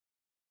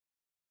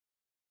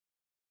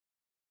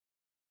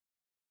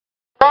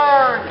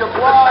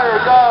lie or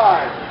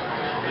die.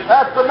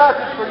 That's the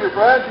message for you,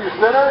 friends, you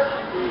sinners.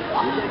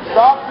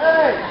 Stop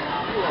sinning.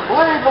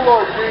 Believe the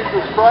Lord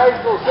Jesus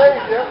Christ will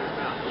save you.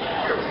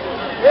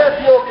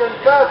 If you'll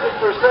confess and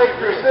forsake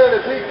your sin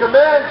as He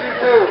commands you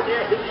to.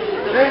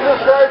 Jesus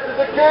Christ is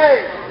the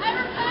King.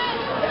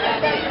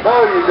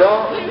 No, you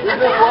don't.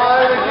 You're just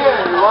lying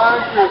again. You're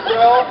lying to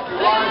yourself.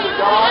 You're lying to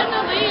God.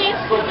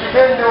 But you've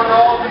been doing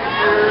all these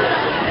years.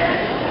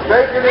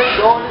 Faking it,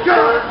 going to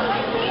church,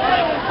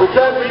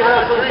 pretending to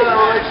have some kind of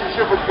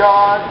relationship with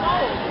God,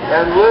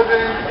 and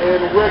living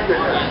in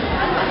wickedness.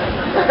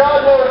 But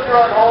God knows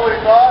your unholy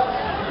thoughts.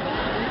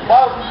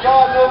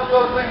 God knows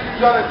those things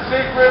you've done in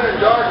secret and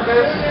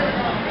darkness.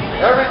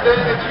 Everything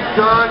that you've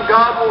done,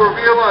 God will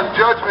reveal on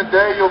Judgment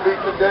Day. You'll be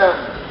condemned.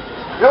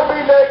 You'll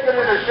be naked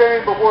and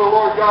ashamed before the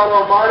Lord God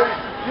Almighty.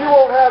 You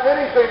won't have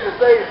anything to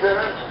say,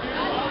 sinner.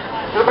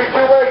 It'll be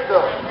too late,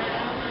 though.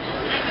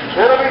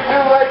 It'll be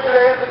too late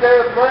today is the day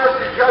of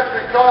mercy.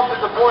 Judgment comes at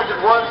the appointed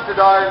ones to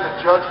die, and the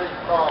judgment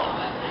comes.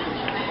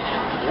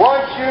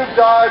 Once you've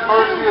died,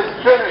 mercy is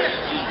finished.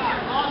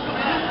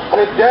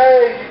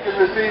 Today you can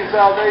receive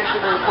salvation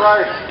in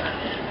Christ.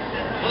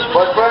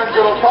 But friends,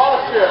 it'll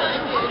cost you.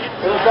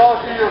 It'll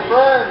cost you your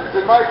friends.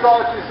 It might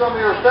cost you some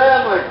of your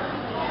family.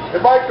 It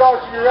might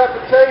cost you your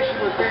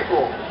reputation with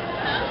people.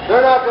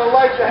 They're not going to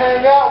like to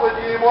hang out with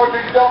you anymore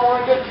because you don't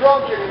want to get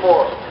drunk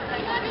anymore.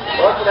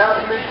 Well, that's what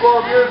happened to me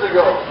 12 years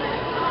ago.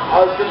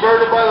 I was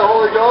converted by the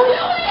Holy Ghost.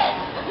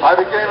 I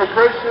became a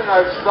Christian.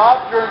 I've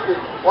stopped drinking.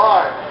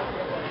 Why?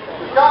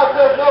 Because God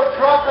says no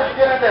drunkards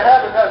get into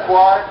heaven. That's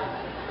why.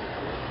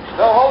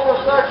 No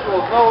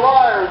homosexuals, no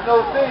liars, no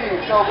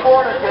thieves, no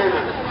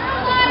fornicators.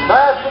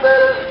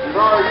 Masturbators?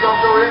 Sorry, you don't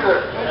go either.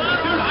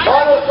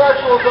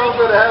 Homosexuals don't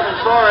go to heaven.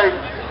 Sorry.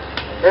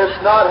 It's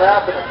not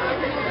happening.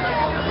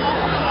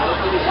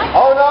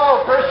 Oh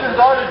no, Christians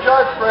are to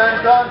judge,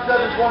 friends. John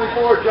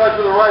 7:24, judge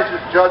with a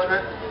righteous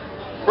judgment.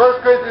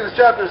 1 Corinthians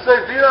chapter 6,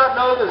 do you not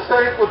know the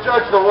saints will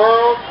judge the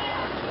world?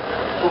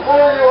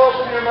 Before you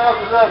open your mouth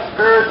about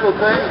spiritual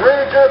things,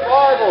 read your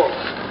Bible.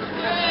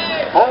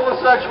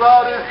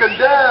 Homosexuality is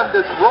condemned.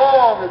 It's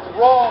wrong. It's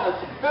wrong.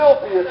 It's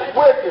filthy. It's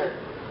wicked.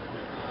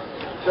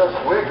 It's just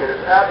wicked.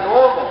 It's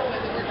abnormal.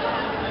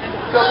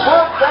 To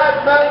put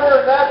that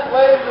member in that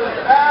place is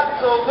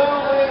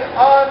absolutely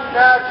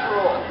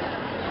unnatural.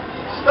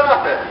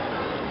 Stop it.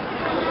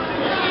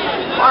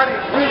 Why do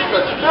you preach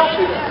such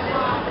filthiness?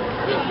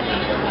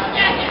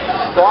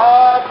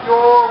 Stop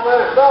your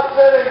lips. Stop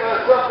sinning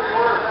unless something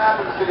worse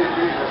happens to you,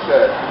 Jesus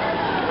said.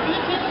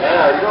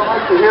 Yeah, you don't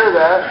like to hear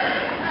that.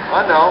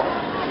 I know.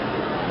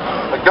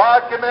 But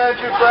God commands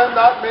you, friend,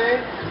 not me.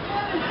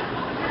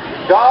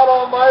 God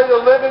Almighty,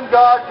 the living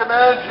God,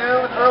 commands you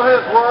through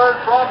His Word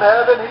from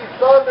heaven. He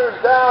thunders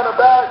down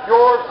about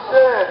your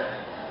sin.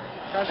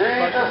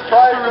 Jesus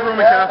Christ is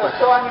the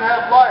Son, you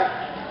have life.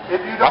 If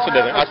you don't have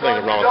the Son,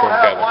 you don't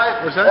have life.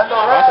 And the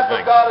wrath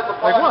of God is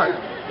upon you.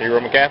 Are you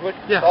Roman Catholic?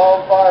 Yeah.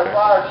 Psalm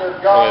 5:5 says,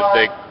 God...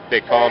 They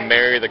call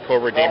Mary the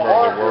co-redeemer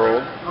of the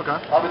world. Okay.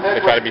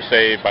 They try to be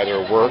saved by their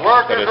works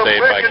instead of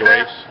saved by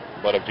grace,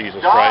 blood of Jesus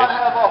Christ.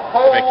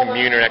 They make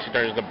communion actually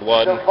turns into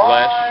blood and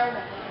flesh.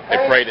 They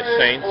pray to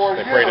saints.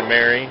 They pray to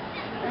Mary.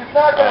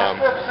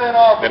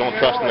 They don't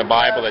trust in the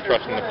Bible. They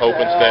trust in the Pope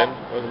instead.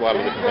 There's a lot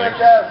of different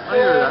things. I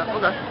hear that.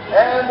 Okay.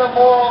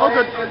 Oh,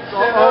 good.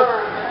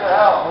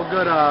 Oh,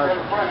 good.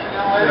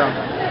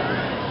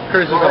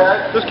 Criticism.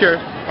 Just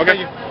curious.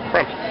 Okay.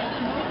 Promise.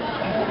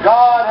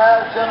 God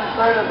has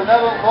demonstrated a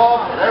benevolent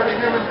love for every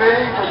human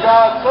being, for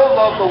God so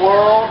loved the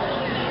world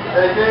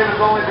that He gave His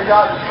only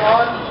begotten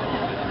Son.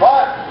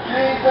 But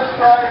Jesus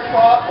Christ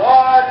taught,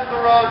 wide is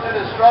the road to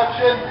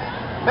destruction.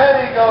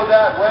 Many go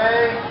that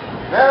way.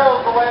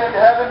 Narrow's the way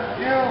into heaven.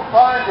 Few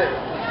find it.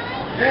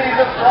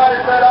 Jesus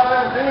Christ said, I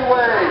am the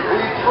way, the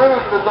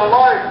truth, and the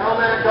life. No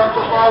man comes to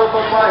the Father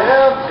but by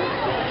Him.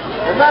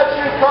 Unless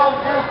you come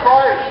through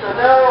Christ, the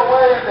narrow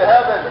way into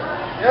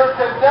heaven, you're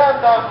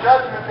condemned on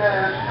Judgment Day.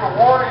 This is your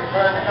warning,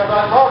 friend, because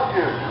I love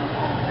you.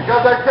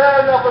 Because I care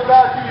enough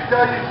about you to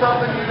tell you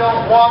something you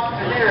don't want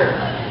to hear.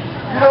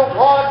 You don't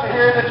want to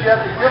hear that you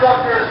have to give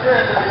up your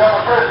sins and become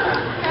a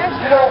Christian.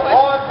 You don't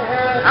want to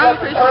hear that you have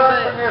to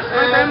turn from your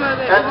sins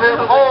and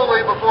live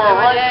holy before a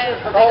righteous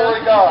and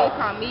holy God.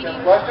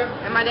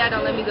 And my dad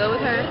don't let me go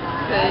with her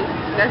because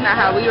that's not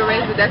how we were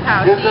raised, but that's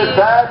how she is. Is it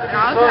bad to be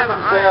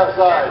servants stay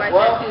outside?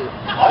 Well,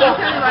 I don't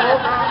tell me why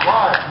that's wrong.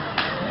 Why?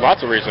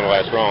 Lots of reasons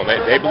why it's wrong.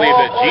 They believe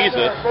that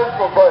Jesus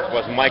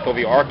was Michael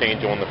the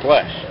Archangel in the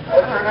flesh.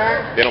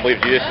 They don't believe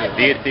Jesus is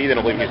deity. They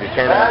don't believe He's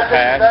eternal in the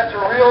past.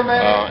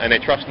 And they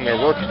trust in their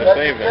works to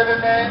save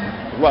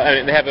them. Well,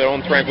 and they have their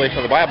own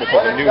translation of the Bible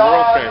called the New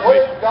World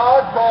Translation.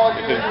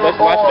 There's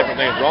lots of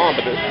different things wrong,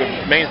 but the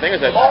main thing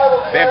is that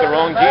they have the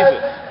wrong Jesus.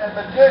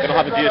 They don't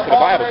have the Jesus of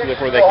the Bible, so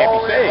therefore they can't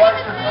be saved.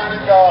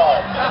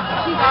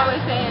 She's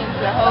always saying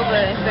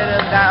Jehovah instead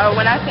of God. Or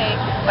when I say,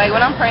 like when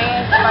I'm praying,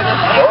 if I just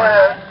say,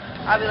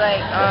 I'll be like,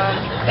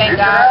 thank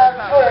God.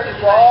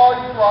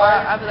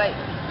 I'll be like,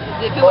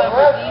 if it wasn't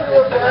for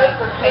Jesus, to like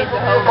pay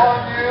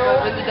Jehovah,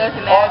 so it really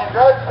doesn't matter.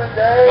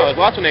 No, there's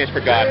lots of names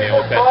for God in the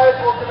Old Testament.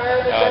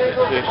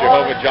 There's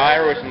Jehovah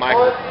Jireh, which is my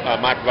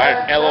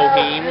provider.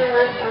 Elohim.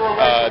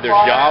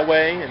 There's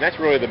Yahweh, and that's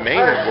really the main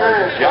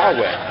word, is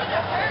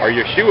Yahweh. Or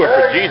Yeshua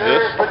for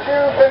Jesus.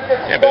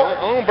 Yeah, but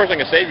the only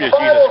person that can save you is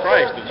Jesus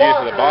Christ, the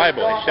Jesus of the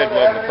Bible. He shed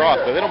blood on the cross,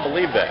 but they don't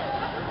believe that.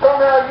 Well,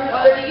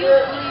 do you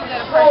believe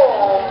that a person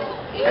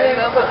is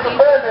in love with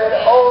Jesus? I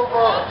don't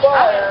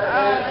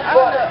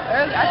know.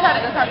 Earlier, I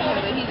tried to go talk to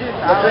him, but he just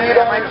always had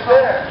a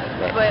microphone.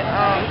 But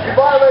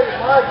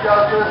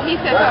he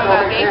said something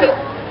about gay people.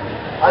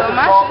 Well,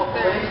 my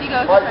sister, she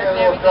goes to church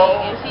and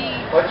everything,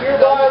 and she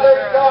goes to the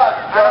girl.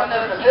 I don't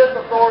know if she's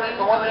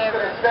confused or whatever,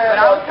 but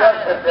I was kind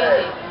of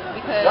offended.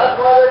 Because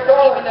even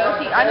though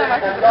I know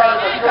my sister prays,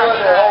 she talks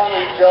to God,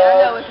 and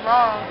I know it's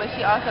wrong, but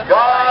she also feels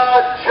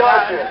like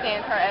God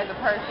understands her as a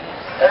person.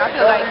 And I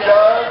feel like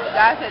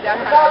God said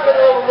that's not good.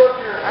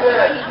 I feel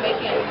like he's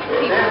making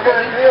people,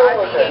 I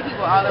see gay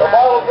people all around.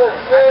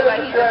 I feel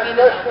like he's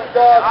offended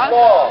them.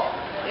 Also,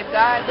 if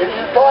God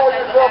didn't want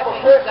that to happen,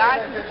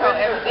 God can control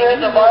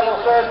everything. He knows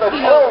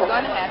what's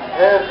going to happen.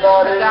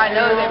 God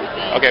knows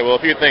everything. Okay,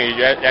 well, a few things.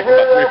 You asked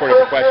about 3 or 4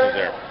 different questions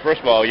there. First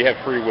of all, you have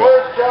free will.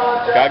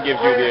 God gives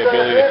you the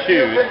ability to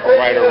choose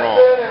right or wrong.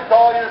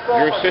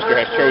 Your sister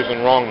has chosen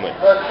wrongly.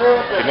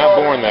 She's not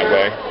born that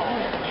way.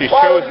 She's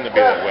chosen to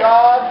be that way.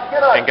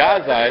 In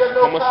God's eyes,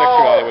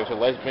 homosexuality, whether it's a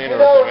lesbian or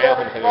a male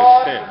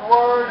homosexuality, is sin.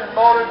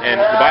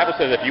 And the Bible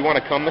says if you want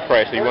to come to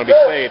Christ, if you want to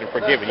be saved and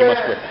forgiven, you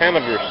must repent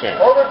of your sin.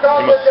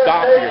 You must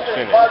stop your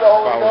sinning and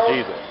follow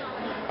Jesus.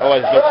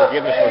 Otherwise, there's no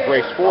forgiveness or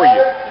grace for you.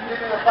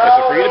 And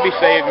so for you to be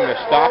saved, you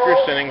must stop your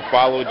sinning,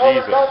 follow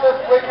Jesus.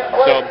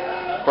 So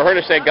for her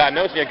to say God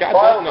knows her, yeah, God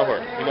does know her.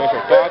 He knows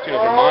her thoughts, he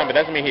knows her mind, but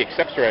that doesn't mean he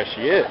accepts her as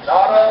she is.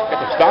 You have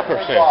to stop her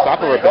sin,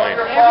 stop her rebellion.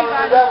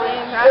 Everybody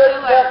sins. I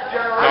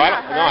feel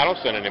like... I don't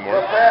sin anymore.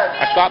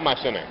 I stopped my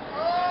sinning.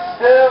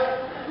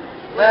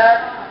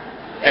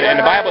 And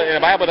the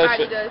Bible does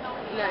say...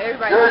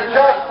 Everybody sins.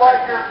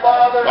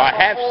 Well, I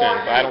have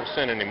sinned, but I don't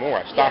sin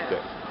anymore. I stopped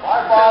it.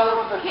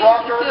 So can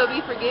she still be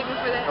forgiven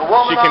for that?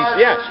 She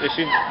can, yes.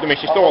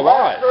 She's still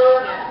alive.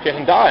 She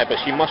hasn't died, but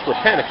she must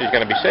repent if she's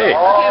going to be saved.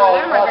 Okay, well,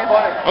 that's my great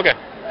point. Okay.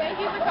 Thank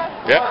you for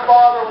talking. Yep. My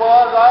father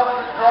was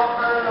a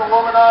drunkard and a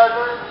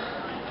womanizer.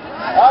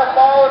 I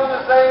followed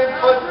in the same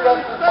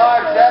footsteps as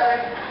my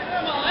daddy.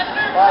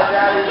 My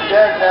daddy's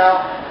dead now.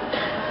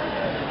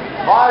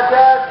 My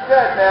dad's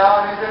dead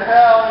now, and he's in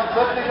hell, and he's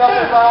lifting up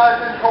his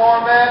eyes in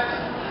torment.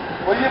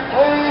 Will you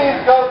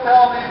please go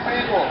tell these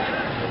people?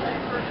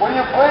 Will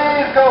you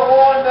please go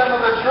warn them of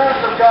the truth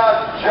of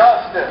God's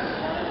justice?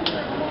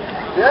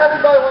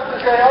 Everybody wants to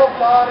say, oh,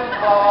 God is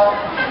God.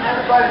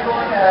 Everybody's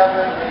going to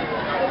heaven.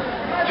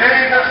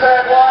 Jesus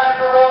said, wide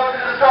is the road to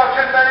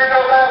destruction, many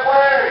go that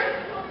way.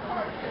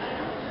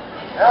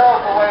 Narrow's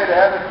the way to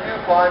heaven, few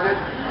find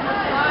it.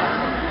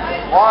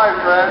 Why,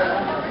 friends?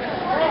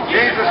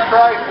 Jesus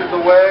Christ is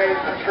the way,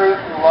 the truth,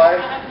 and the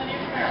life.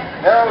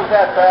 Narrow's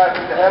that path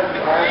into heaven,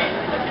 friends.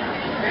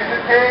 He's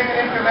the King,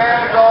 He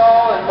commands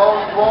all, and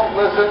most won't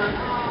listen.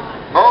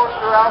 Most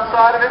are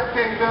outside of His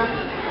kingdom.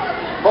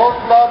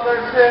 Most love their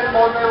sin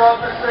more than they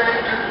love the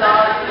Savior who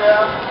died for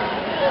them.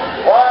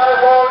 Why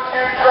won't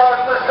you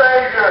trust the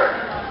Savior?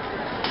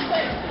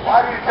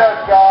 Why do you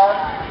trust God?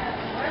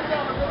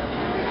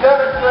 He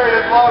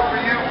demonstrated love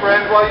for you,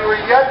 friends, while you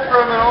were yet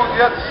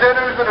criminals, yet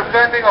sinners, and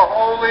offending a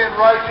holy and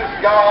righteous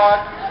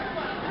God.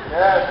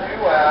 Yes, you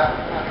have.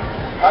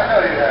 I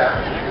know you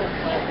have.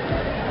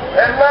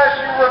 Unless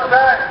you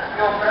repent,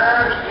 you'll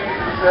perish,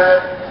 Jesus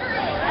said.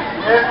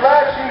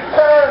 Unless you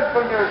turn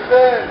from your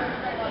sins.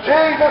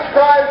 Jesus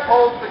Christ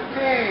holds the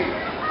key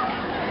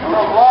to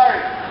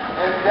life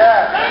and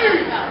death,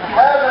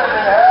 heaven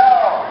and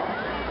hell.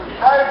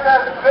 Christ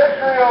has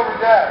victory over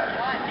death,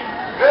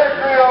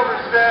 victory over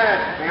sin.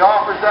 He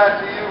offers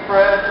that to you,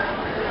 friends.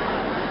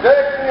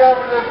 Victory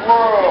over this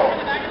world,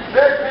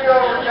 victory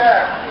over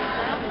death,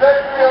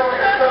 victory over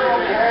your criminal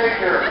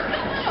behavior.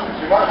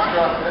 You must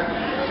trust Him.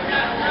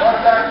 You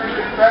must actually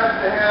confess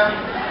to Him.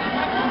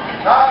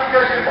 Not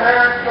because your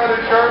parents go to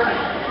church,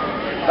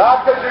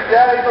 not because your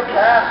daddy's a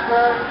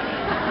pastor,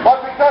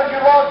 but because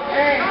you love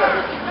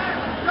Jesus.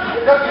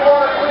 Because you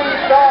want to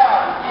please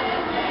God.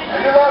 And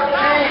you love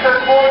Jesus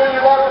more than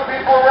you love the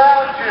people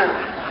around you.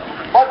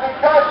 But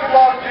because you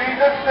love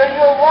Jesus, then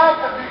you'll love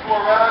the people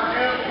around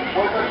you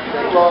with a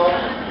true love.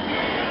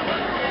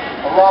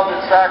 A love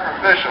that's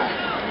sacrificial.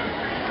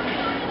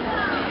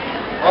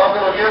 Love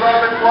that'll give up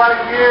its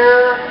right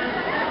here,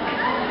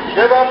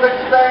 give up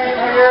its fame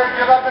here,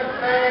 give up its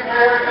name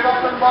here, give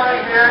up the money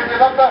here, give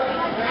up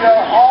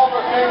all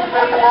the things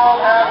this world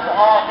has to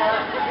offer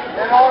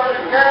in order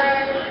to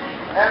gain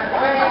and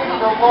please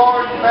the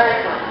Lord's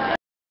favor.